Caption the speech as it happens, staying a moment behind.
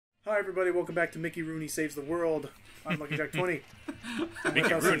Hi everybody, welcome back to Mickey Rooney Saves the World. I'm Lucky Jack 20.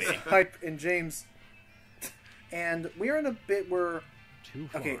 Mickey Rooney. Hype and James. And we're in a bit where...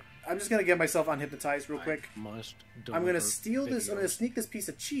 Okay, I'm just going to get myself unhypnoptized real quick. I'm going to steal this, I'm going to sneak this piece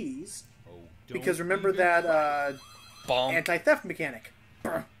of cheese. Because remember that anti-theft mechanic.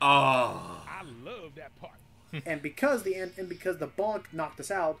 Oh. I love that part. And because the bonk knocked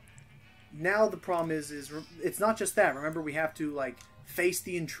us out, now the problem is it's not just that. Remember, we have to like face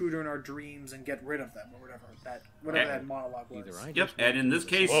the intruder in our dreams and get rid of them, or whatever that monologue was. Yep, and in this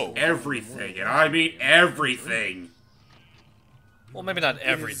case, everything, and I mean everything. Well, maybe not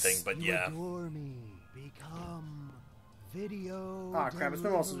everything, but yeah. Ah, crap! It's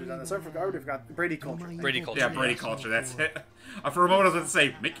been also done this. I already forgot Brady culture. Brady culture. Yeah, Brady culture. That's it. For a moment, I was going to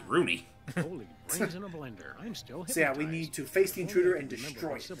say Mickey Rooney. Holy brains in a blender. I'm still So yeah, we need to face the intruder and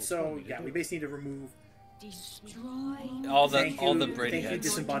destroy it. So yeah, we basically need to remove all the Brady Thank you, heads.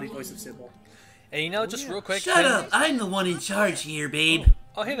 disembodied voice of Sybil. And you know, just real quick. Shut up! I'm the one in charge here, babe.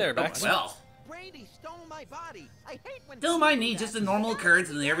 Oh, hey there, Max. Well, Brady stole my body. I hate when don't mind me, just a normal occurrence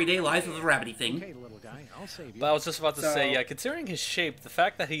in the everyday life of a rabbity thing. Okay, little guy, I'll save you. But I was just about to say, yeah, considering his shape, the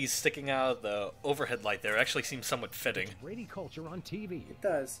fact that he's sticking out of the overhead light there actually seems somewhat fitting. Brady culture on TV. It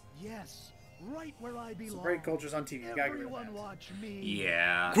does. Yes, right where I belong. So Brady culture's on TV. You gotta get rid of Everyone that. watch me.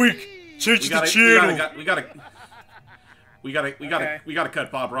 Yeah. Quick, change the channel. We gotta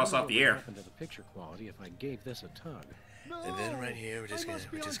cut Bob Ross off the air. What happened to the picture quality if I gave this a tug? And then right here, we're just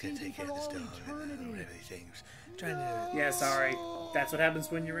gonna take care of this dog and everything. Trying to. Yeah, sorry. That's what happens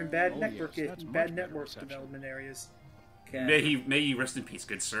when you're in bad Oh, network yes, that's much bad better network reception. development areas. Okay. May he rest in peace,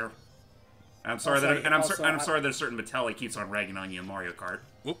 good sir. I'm sorry I'm sorry that a certain Mattel keeps on ragging on you in Mario Kart.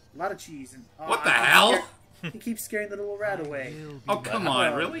 A lot of cheese and What the hell? He keeps scaring the little rat away. Oh come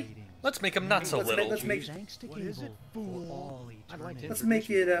on, really? Let's make him not so little. Let's make What is it, fool? I'd like to let's make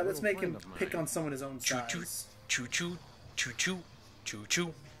it let's make him friend of pick mine. on someone his own Choo-choo, size. choo-choo, choo-choo,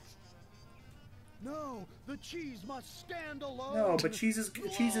 choo-choo. No, the cheese must stand alone. No, but cheese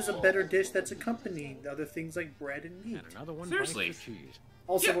is a better dish that's accompanied other things like bread and meat. And another one Seriously. bites the cheese.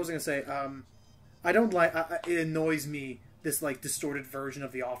 Also, Yeah. what was I gonna say? I don't like. It annoys me this like distorted version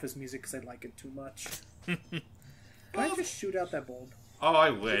of the Office music because I like it too much. Can I just shoot out that bulb? Oh,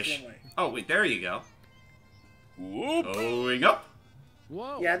 I wish. One way. Oh wait, there you go. Whoop. Going up.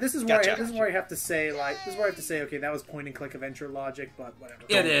 Whoa. Yeah, this is where Gotcha. this is where I have to say okay, that was point and click adventure logic, but whatever.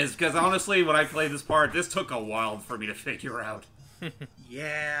 It is, because honestly, when I played this part, this took a while for me to figure out.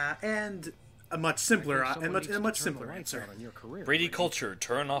 Yeah, and a much simpler Someone needs to much turn the simpler lights answer. out on your career, Brady culture,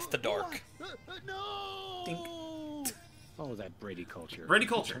 turn off the dark. No. Dink. Oh, that Brady culture. Brady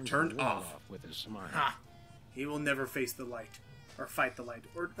culture, Turns turned the world off. with his smile. Ha! He will never face the light, or fight the light,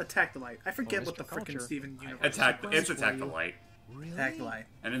 or attack the light. I forget Oh, what the Mr. frickin' Culture. Steven universe. Attack is. the light. Really? Attack the light.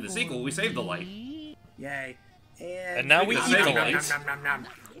 And in the sequel, we saved the light. Yay! And now we eat the light.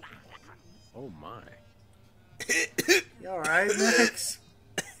 Oh my. You all right, Max?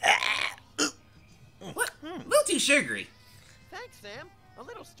 What? A little too sugary. Thanks, Sam. A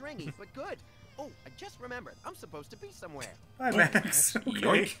little stringy, but good. Oh, I just remembered. I'm supposed to be somewhere. Hi, Max. Okay.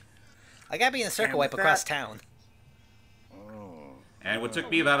 Yoink. I gotta be in a circle And wipe with across that- town. And what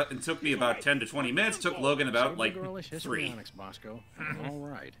took me about 10 to 20 minutes took Logan about like Girlish 3. histrionics, Bosco. All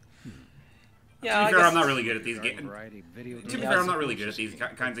right. Yeah, To I be fair, guess- I'm not really good at these games. Variety video To be games. fair, I'm not really good at these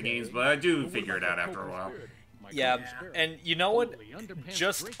kinds of games, but I do figure it out after a while. Yeah, and you know what?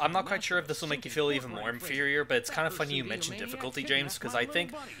 Just, I'm not quite sure if this will make you feel even more inferior, but it's kind of funny you mentioned difficulty, James, because I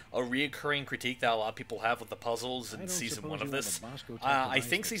think a reoccurring critique that a lot of people have with the puzzles in Season 1 of this, I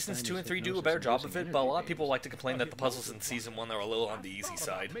think Seasons 2 and 3 do a better job of it, but a lot of people like to complain that the puzzles in Season 1 are a little on the easy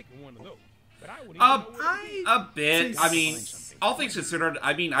side. A bit. I mean, all things considered,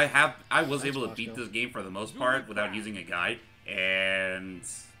 I mean, I was able to beat this game for the most part without using a guide, and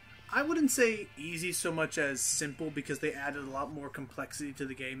I wouldn't say easy so much as simple because they added a lot more complexity to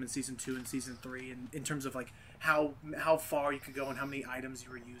the game in Season 2 and Season 3 in terms of like how far you could go and how many items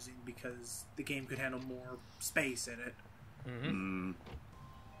you were using because the game could handle more space in it.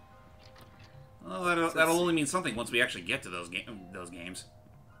 well, that'll only mean something once we actually get to those games.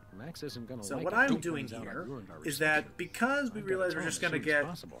 Max isn't gonna So like what it. I'm Turns doing out I here ruined our is reception. that because we I've gotta realize we're tell just him going to as soon get as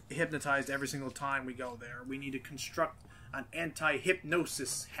possible. hypnotized every single time we go there, we need to construct an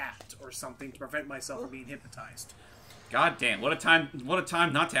anti-hypnosis hat or something to prevent myself from being hypnotized. God damn, what a time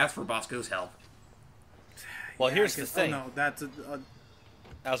not to ask for Bosco's help. Well, Yeah, here's I the guess- thing. Oh no, that's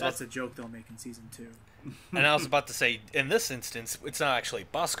That's a joke they'll make in Season 2. And I was about to say, in this instance, it's not actually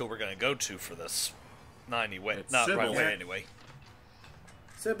Bosco we're going to go to for this. Not anyway. It's Not right Sybil. away, anyway.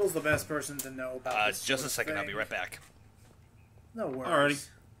 Sybil's the best person to know about this Just sort a of second, I'll be thing. right back. No worries. Alrighty.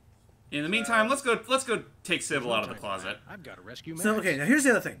 In the meantime, let's go take Sybil out of the closet. I've got to rescue Max. So, okay, now here's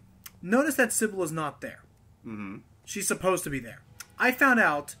the other thing. Notice that Sybil is not there. Mm-hmm. She's supposed to be there. I found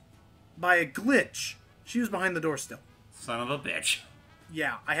out by a glitch she was behind the door still. Son of a bitch.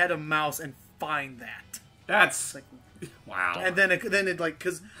 Yeah, I had to mouse and find that. That's Like, wow. and then it like,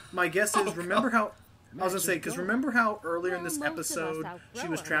 because my guess is, remember how... I was gonna say, because remember how earlier in this episode she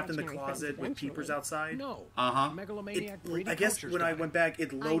was trapped in the closet with peepers outside? No. Uh-huh. I guess when I went back,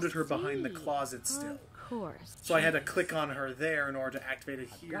 it loaded her behind the closet still. So I had to click on her there in order to activate it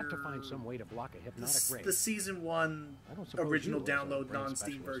here. I've got to find some way to block a hypnotic ray. The Season 1 original download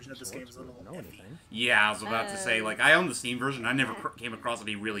non-Steam version of this game is a little iffy. Yeah, I was about to say, like, I own the Steam version. I never came across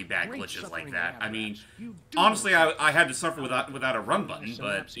any really bad glitches like that. I mean, honestly, I had to suffer without a run button,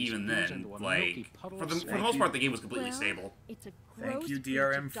 but even then, like, for the most part, the game was completely stable. Thank you,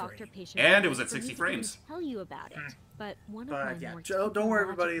 DRM free. And it was at 60 frames. Tell you about it. But yeah, don't worry,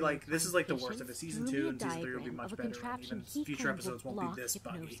 everybody. Like, this is like the worst of it. Season 2 and Season 3 will be much better. And even future episodes won't be this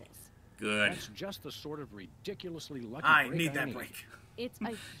buggy. Good. That's just the sort of ridiculously lucky I break need that need. break. It's a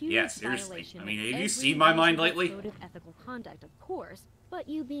huge Yeah, seriously. violation I mean, of have you every seen my mind reasonable lately? Code of ethical conduct, of course. But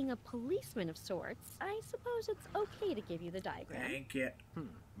you being a policeman of sorts, I suppose it's okay to give you the diagram. Thank it.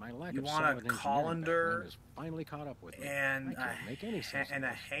 My lack You of want solid a engineering colander background has finally caught up with me. And I can't make any sense and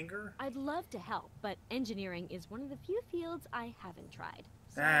of a it. hanger? I'd love to help, but engineering is one of the few fields I haven't tried.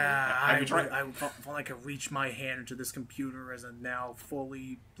 So I you tried? felt like I could reach my hand into this computer as a now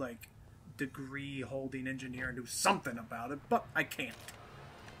fully, like, degree-holding engineer and do something about it, but I can't.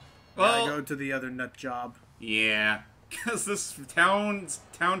 Well, I go to the other nut job. yeah, because this town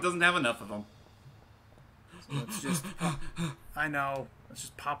doesn't have enough of them. So let's just... I know. Let's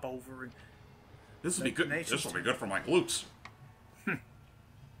just pop over and... This will be good. This will be good for my glutes. I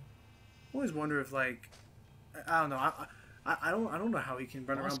always wonder if, like... I don't know. I don't know how he can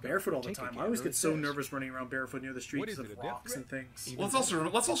run around barefoot all the time. I always get so nervous running around barefoot near the streets of rocks and things. Well,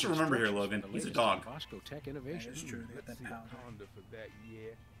 let's also remember here, Logan. He's a dog. Tech innovation. That is true. They got that powder. Honda for that,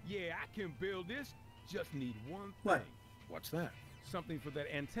 yeah, I can build this. Just need one thing. What? What's that? Something for that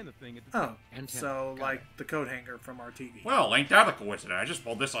antenna thing at the Oh, top. so like the coat hanger from our TV. Well, ain't that a coincidence? I just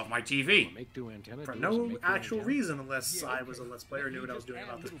pulled this off my TV. Make do antenna For doors no make do actual antenna? reason, unless I was a Let's Player and knew what I was doing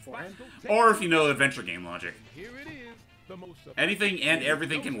about this beforehand. Or if you know adventure game logic. Here it is. The most Anything and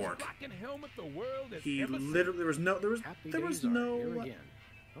everything can work. rockin' helmet the world has He ever seen. literally Happy there was days are here no. again.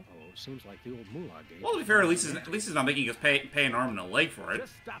 Uh-oh, seems like the old moolah days. Well, to be fair, at least he's not making us pay an arm and a leg for it.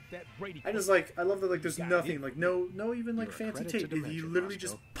 Just stop that Brady. I just like I love that like there's nothing like no even like You're a fancy credit to tape. He Dimension, literally Roscoe.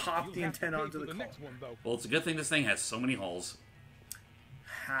 just popped the You'll have to antenna pay onto for the the car. next one, though. Well, it's a good thing this thing has so many holes.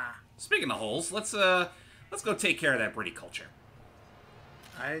 Ha! Speaking of holes, let's go take care of that Brady culture.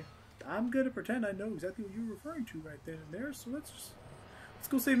 I'm gonna pretend I know exactly what you're referring to right then and there. So let's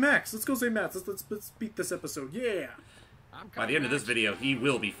go save Max. Let's go save Max. Let's beat this episode. Yeah. By the end of this video, he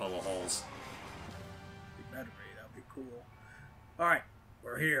will be full of holes. Better be. That'd be cool. All right,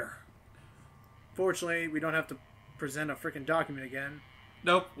 we're here. Fortunately, we don't have to present a freaking document again.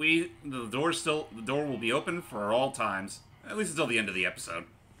 Nope, the door will be open for all times, at least until the end of the episode,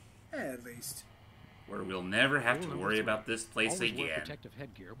 At least. where we'll never have to worry about this place Always wear again. protective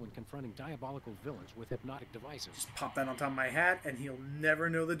headgear when confronting diabolical villains with hypnotic devices. Just pop that on top of my hat, and he'll never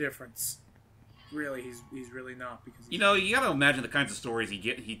know the difference. Really, he's really not because You know, you gotta imagine the kinds of stories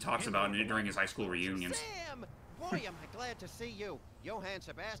he talks about during his high school reunions. Sam! Boy, am I glad to see you. Johann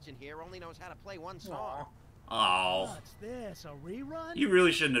Sebastian here only knows how to play one song. Oh, What's this, a rerun? you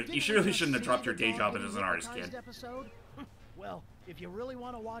really shouldn't have. You Didn't really just shouldn't have see dropped the your day dog job getting as an artist, kid. hypnotized episode? Well, if you really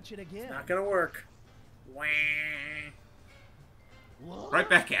want to watch it again. not gonna work. Wah. What? Right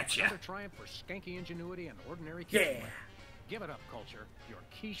back at ya. Another triumph for skanky ingenuity and ordinary kitchen Yeah. life. Give it up, culture. Your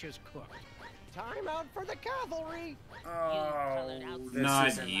quiche is cooked. Time out for the cavalry! Oh, this Not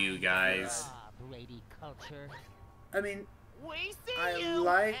isn't- you guys. Brady culture. I mean, We see I you,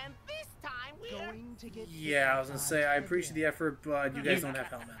 like- and this time we're... Going to get yeah, I was gonna say I appreciate the effort, but you guys don't have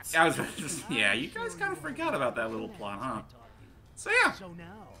helmets. I was yeah, you guys kind of forgot about that little plot, huh? So yeah, So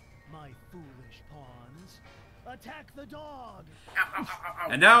now, my foolish pawns, attack the dog.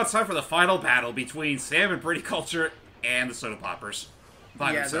 and now it's time for the final battle between Sam and Brady Culture and the Soda Poppers.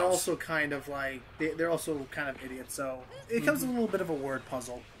 By Yeah, themselves. they're also kind of like they're also kind of idiots. So it comes with a little bit of a word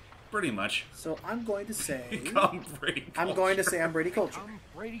puzzle. Pretty much. So I'm going to say Come, Brady Culture. I'm going to say I'm Brady Culture. I'm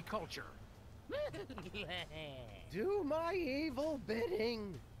Brady culture. Do my evil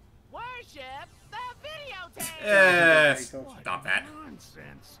bidding. Worship the videotape! Yes. Brady Culture. Stop that.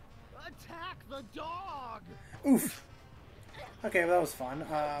 Nonsense. Attack the dog. Oof. Okay, well, that was fun.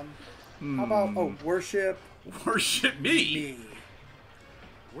 How about worship Worship me. me?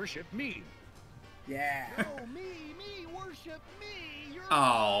 Worship me. Yeah. No, me, worship me. You're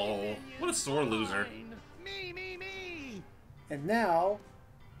Oh, what a sore loser. Me. And now,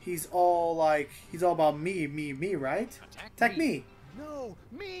 he's all about me, right? Attack me. No,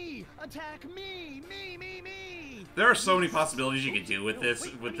 me. Attack me. There are so many possibilities you could do with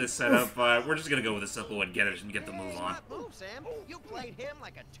this setup. We're just gonna go with a simple one, get the move on. Move, Sam. You played him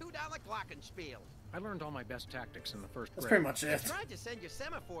like a $2 glockenspiel. I learned all my best tactics in the first grade. That's pretty much I it. tried to send you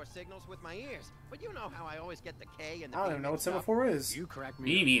semaphore signals with my ears, but you know how I always get the K and the I don't B even know what mixed up. semaphore is. You cracked me.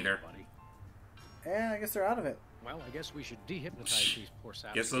 Me up, neither. buddy. Yeah, I guess they're out of it. Well, I guess we should dehypnotize these poor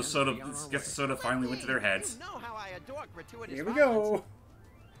savages. Guess the soda finally went to their heads. You know how I adore gratuitous Here we violence. go.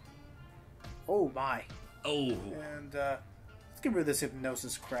 Oh my. Oh. And let's get rid of this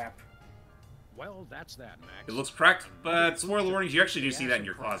hypnosis crap. Well, that's that, Max. It looks cracked, but spoiler warnings, you actually do see that in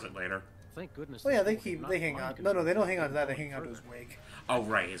your closet later. Thank goodness. Oh yeah, they hang on. No, they don't hang on to that. They hang on to his wig. Oh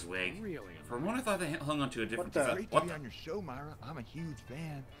right, his wig. Really? For one, I thought they hung onto a different. What What Great to the? be on your show, Myra. I'm a huge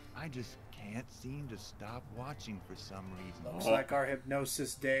fan. I just can't seem to stop watching for some reason. Looks like our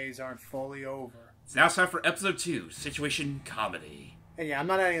hypnosis days aren't fully over. It's now time for episode 2, Situation Comedy. And yeah, I'm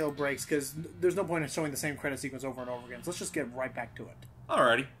not adding little breaks because there's no point in showing the same credit sequence over and over again. So let's just get right back to it.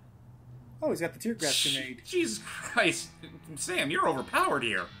 Alrighty. Oh, he's got the tear gas grenade. Jesus Christ, Sam, you're overpowered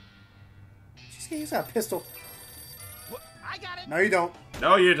here. He's got a pistol. I got it. No, you don't.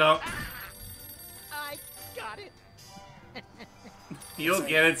 No, you don't. I got it. You'll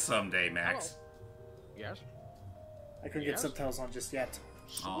get it someday, Max. Yes? I couldn't get subtitles on just yet.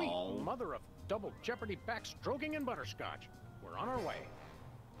 Sweet Oh. mother of double jeopardy backstroking and butterscotch. We're on our way.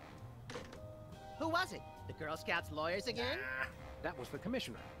 Who was it? The Girl Scouts lawyers again? That was the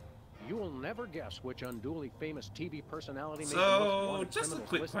commissioner. You will never guess which unduly famous TV personality made the most So, wanted just a criminals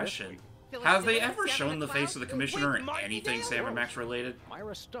quick list this question. week. Have they ever shown the face of the commissioner in Martin anything Dale? Sam and Max related?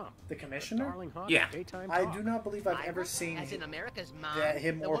 Myra Stump. The commissioner? Darling hot Yeah. daytime I talk. do not believe I've Myra? ever seen As in America's mom,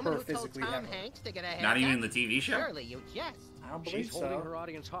 him the or woman her who told physically Tom ever. Hanks to get a haircut? Not even in the TV show? Surely you jest. I don't believe She's holding her so.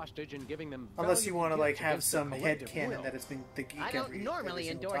 audience hostage and giving them Unless you want to like gifts have against their some head collective canon will. that it's been the geek I don't every normally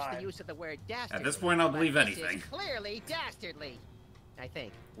single endorse time. the use of the word dastardly. At this point, I'll believe but this anything. is clearly dastardly. I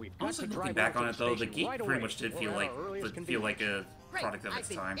think. We've got Also, to looking drive back off on to it the though, the station geek right pretty away, much did or feel at like our earliest a Great. product of I've its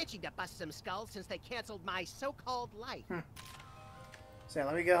been time. itching to bust some skulls since they canceled my so-called life. So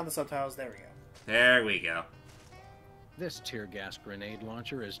let me get on the subtitles. There we go. There we go. This tear gas grenade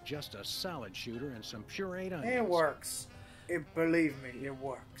launcher is just a salad shooter and some pureed onions. It works. Believe me, it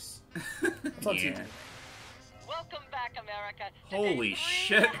works. It's on Yeah. TV. Welcome back, America. Holy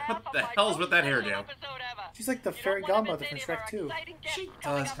shit, what the hell's with that hairdo? She's like the fairy godmother from Shrek 2. She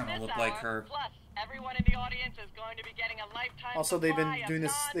does kind of look like her. Plus, everyone in the audience is going to be getting a lifetime Also, they've been supply of doing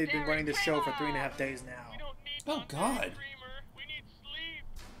this. They've been running this show for non-dairy 3.5 days now. We don't need Oh, God. We need sleep.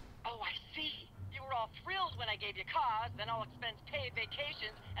 Oh, I see. You were all thrilled when I gave you cars, then all expense paid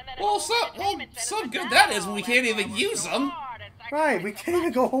vacations, and then Well, so good that is when we can't even use them. Right, we can't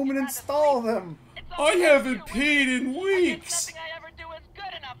even go home and install them. I haven't paid in weeks. Nothing I ever do is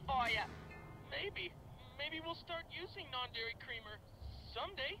good enough for you. Maybe we'll start using non-dairy creamer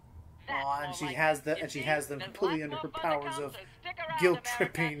someday. Oh, and she has them completely under her powers of guilt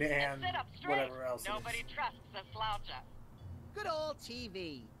tripping and whatever else. Nobody trusts a sloucher. Good old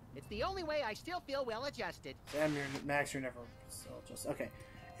TV. It's the only way I still feel well adjusted. Damn, Max, you're never so just okay.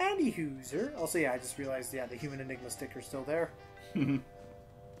 Andy Hooser. Also, yeah, I just realized, yeah, the human enigma sticker's still there.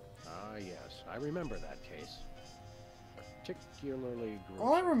 Ah, yes. I remember that case. Particularly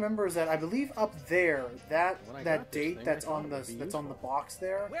All I remember is that I believe up there that When I that got this date thing, that's I thought on it the would be that's on the useful. box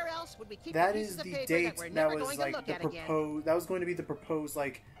there. Where else would we keep That the is pieces of the paper date that we're that never was going to like look the at again? proposed. That was going to be the proposed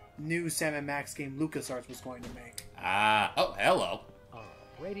like new Sam and Max game LucasArts was going to make. Ah, oh, hello. Ah,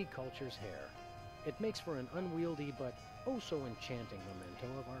 Brady Culture's hair. It makes for an unwieldy but oh so enchanting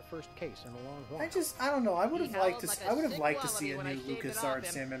memento of our first case in a long while. I don't know. I would have He liked held to. like I a would have sick liked to see a wallaby new when I shaved it off LucasArts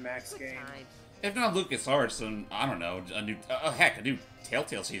him. Sam and Max Good game. times. If not LucasArts, then I don't know. A new, heck, a new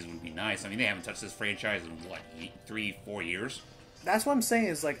Telltale season would be nice. I mean, they haven't touched this franchise in what 3-4 years. That's what I'm saying.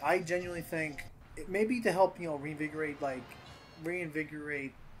 Is like I genuinely think it maybe to help reinvigorate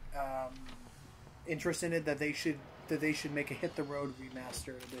interest in it that they should make a hit the road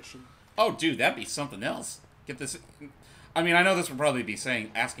remastered edition. Oh, dude, that'd be something else. Get this. I mean, I know this would probably be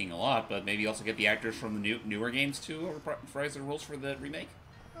asking a lot, but maybe also get the actors from the newer games too, or reprise their roles for the remake.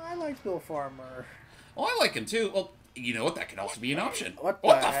 I liked Bill Farmer. Oh, I like him too. Well, you know what? That could also be an option. What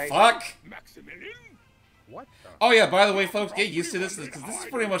the heck? fuck? Maximilian? What the? Oh yeah, by the way, folks, get used to this because this is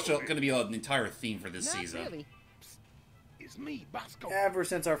pretty much going to be an entire theme for this Not season. really. Is It's me, Bosco. Ever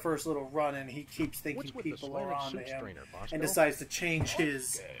since our first little run, and he keeps thinking people are on to him, and decides to change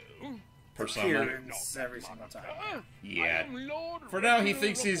his appearance every single time. Yeah. For now, he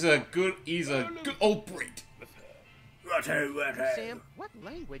thinks he's a good old Brit. Sam, what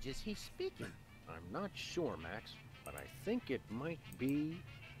language is he speaking? I'm not sure, Max, but I think it might be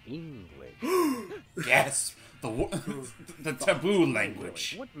English. Yes, the taboo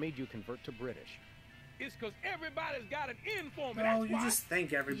language. What made you convert to British? It's because everybody's got an in for me. Oh, you just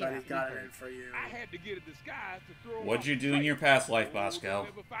think everybody's got it in for you. I had to get a disguise to throw. What'd you do in your past life, Bosco?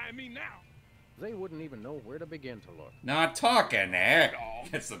 Never find me now. They wouldn't even know where to begin to look. Not talking there.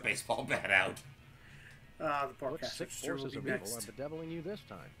 Gets the baseball bat out. The poor What sick forces of evil are bedeviling you this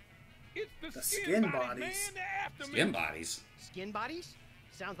time? It's the skin bodies. Skin bodies? Skin bodies?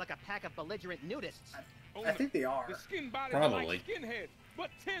 Sounds like a pack of belligerent nudists. I think they are. The skin bodies Probably. are like skinheads,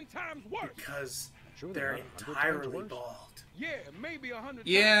 but 10 times worse. Because Sure they're entirely bald. Yeah, maybe 100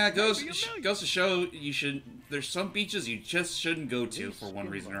 Yeah, times, goes maybe a goes to show you should. There's some beaches you just shouldn't go to for one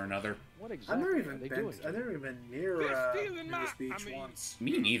reason or another. What I've exactly never are even they been. doing? I've never even been near They're stealing my- nudist beach I mean- once.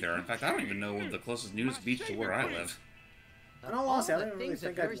 Me neither. In fact, I don't even know the closest nudist beach to where I live. In all honesty, I All don't the really things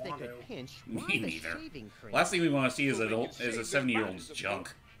think of I'd yours they want could to. pinch, Me why the neither. shaving cream? Last thing we want to see is a 70-year-old's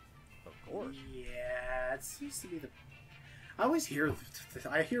junk. Of course. Yeah, it seems to be the. I always hear.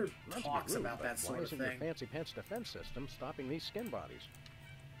 I hear Not to be talks rude, about but that sort why of isn't your thing. fancy pants defense system stopping these skin bodies?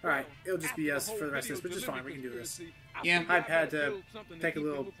 All right, it'll just be us for the rest of this, but just fine. We can do this. Yeah. I've had to take a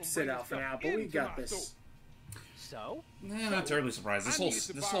little sit out for now, but we got this. So? Nah, not terribly surprised.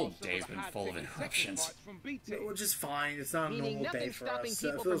 This whole day's been full of interruptions. Well, just fine. It's not a Meaning normal day nothing's for stopping us.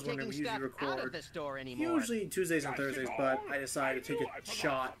 people For those from wondering, we taking usually stuff out of record the store anymore. usually Tuesdays and Thursdays, but I decided to take a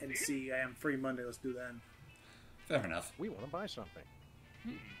shot and see I am free Monday. Let's do that. Fair enough. We want to buy something.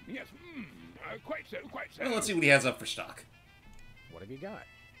 Yes, quite so, quite so. Well, let's see what he has up for stock. What have you got?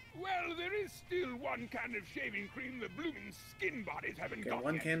 Well, there is still one kind of shaving cream the blooming skin bodies haven't Okay, got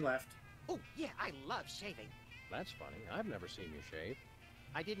one yet. can left. Oh, yeah, I love shaving. That's funny. I've never seen you shave.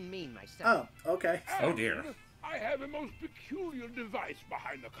 I didn't mean myself. Oh, okay. Oh dear. I have a most peculiar device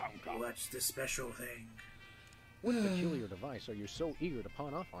behind the counter. What's the special thing? What peculiar device are you so eager to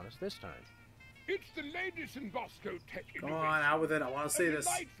pawn off on us this time? It's the latest in Bosco tech Go innovation. on, out with it. I want to say A this.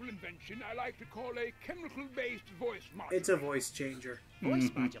 delightful invention I like to call a chemical-based voice modulator. It's a voice changer. Voice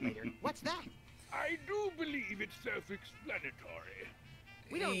modulator? What's that? I do believe it's self-explanatory.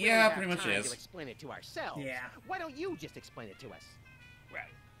 We don't really Yeah, have pretty much time is. to explain it to ourselves. Yeah. Why don't you just explain it to us? Well,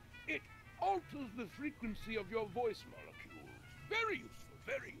 it alters the frequency of your voice molecules. Very useful,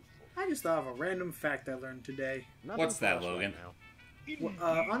 very useful. I just thought of a random fact I learned today. Nothing What's for that, us right Logan?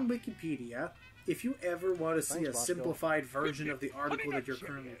 now. On Wikipedia, if you ever want to see Thanks, a Bosco. simplified version of the article that you're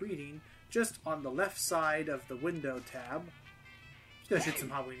currently reading, just on the left side of the window tab, just gonna shoot some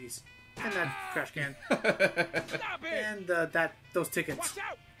hot Wheaties. And that trash can. Stop it! And those tickets. Watch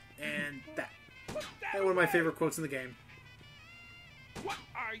out! And that. Put that And one of my away! favorite quotes in the game. What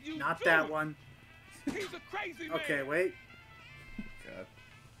are you Not doing? that one. He's a crazy man. Okay, wait. God.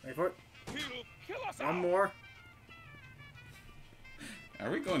 Wait for it. He'll kill us One all. more. Are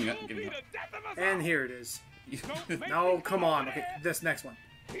we going up? He'll be the death of us And all. here it is. Don't make No, me come go on. over Okay, there. this next one.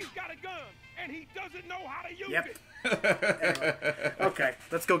 He's got a gun, and he doesn't know how to use Yep. it. Okay,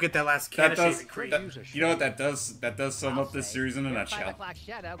 let's go get that last can That of does. shaving cream. You know what that does? That does sum I'll up this say series in a your nutshell. 5 o'clock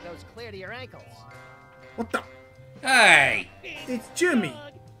shadow goes clear to your ankles. What the? Hey! It's Jimmy.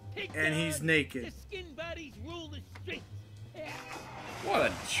 Take And he's down. naked. The skin bodies rule the streets. What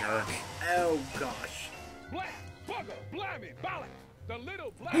a jerk! Oh, gosh. Black, bugger, blimey, bollocks. The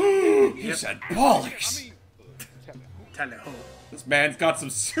little black... You said bollocks. I mean, Tally ho. This man's got some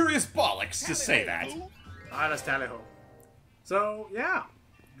serious bollocks to say that. Ah, that's tally ho. So, yeah.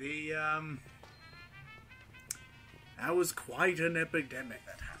 That was quite an epidemic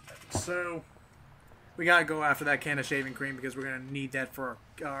that happened. So, we gotta go after that can of shaving cream because we're gonna need that for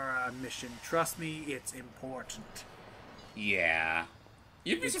our mission. Trust me, it's important. Yeah.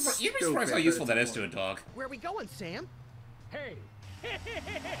 You'd be It's surprised stupid, how but useful it's that is to a important. dog. Where are we going, Sam? Hey. The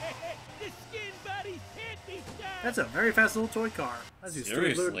skin bodies can't be stopped. That's a very fast little toy car. Reminds me of Stuart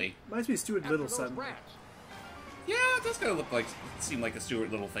Little- Seriously? Reminds me of Stuart Little son. Rats. Yeah, it does kind of seem like a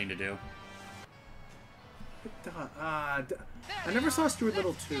Stuart Little thing to do. I never saw Stuart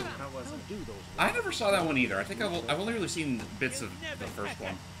Little 2. How was it? Do those I never saw that one either. I think I've only really seen bits of the first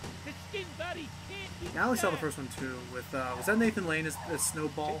one. The skin bodies can't be I only saw the first one too. With was that Nathan Lane as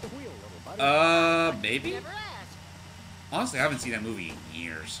Snowball? the wheel, little buddy. Maybe? Never asked. Honestly, I haven't seen that movie in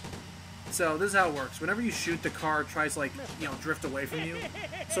years. So this is how it works. Whenever you shoot, the car tries to, like, you know, drift away from you.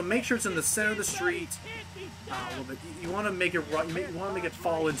 So make sure it's in the center of the street. A little bit. You want to make it you want to make it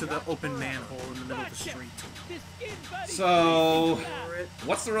fall into the open manhole in the middle of the street. So,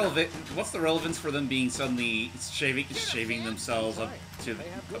 what's the relevance for them being suddenly shaving themselves up to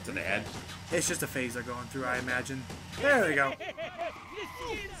the head? It's just a phase they're going through, I imagine. There we go.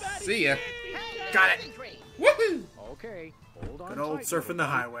 See ya. Got it. Woohoo! Okay. Hold on. Good old surfing the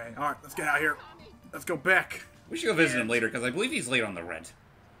highway. All right, let's get out of here. Let's go back. We should go visit him later because I believe he's late on the rent.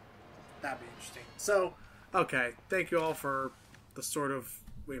 That'd be interesting. So, okay, thank you all for the sort of,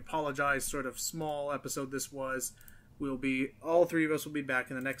 we apologize, sort of small episode this was. All three of us will be back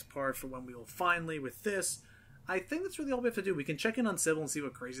in the next part for when we will finally, with this, I think that's really all we have to do. We can check in on Sybil and see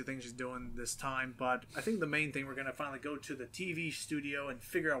what crazy things she's doing this time, but I think the main thing, we're going to finally go to the TV studio and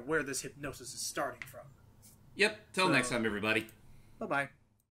figure out where this hypnosis is starting from. Yep, till next time, everybody. Bye-bye.